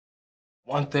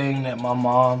One thing that my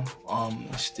mom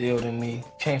instilled in me,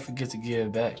 can't forget to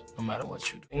give back no matter what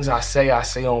you do. Things I say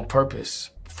on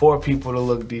purpose for people to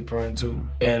look deeper into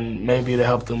and maybe to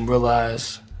help them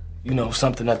realize, you know,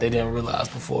 something that they didn't realize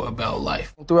before about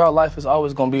life. Throughout life, there's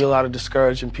always gonna be a lot of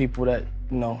discouraging people that,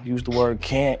 you know, use the word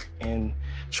can't and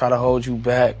try to hold you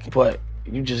back, but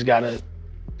you just gotta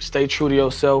stay true to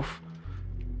yourself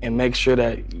and make sure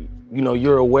that, you know,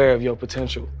 you're aware of your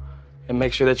potential. And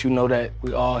make sure that you know that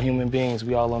we're all human beings,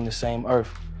 we all on the same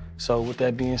earth. So with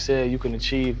that being said, you can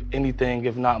achieve anything,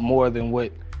 if not more than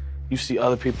what you see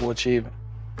other people achieving.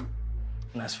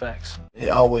 And that's facts. It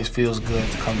always feels good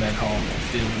to come back home and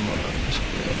feel the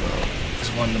love. It's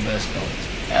one of the best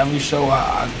feelings. Every show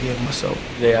I give myself.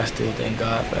 Today I still thank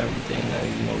God for everything that,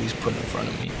 you know, He's put in front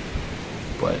of me.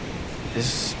 But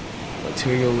this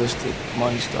materialistic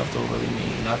money stuff don't really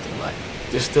mean nothing. Like,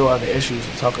 there's still other issues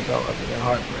to talk about other than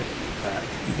heartbreak.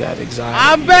 You got anxiety.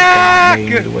 I'm back! God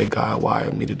made me the way God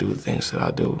wired me to do the things that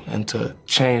I do and to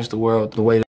change the world the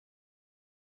way that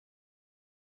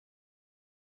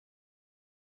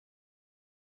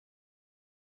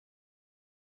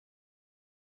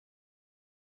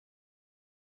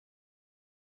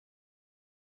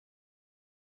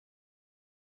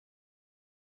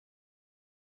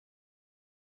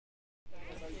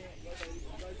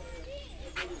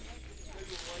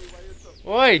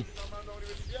Oi!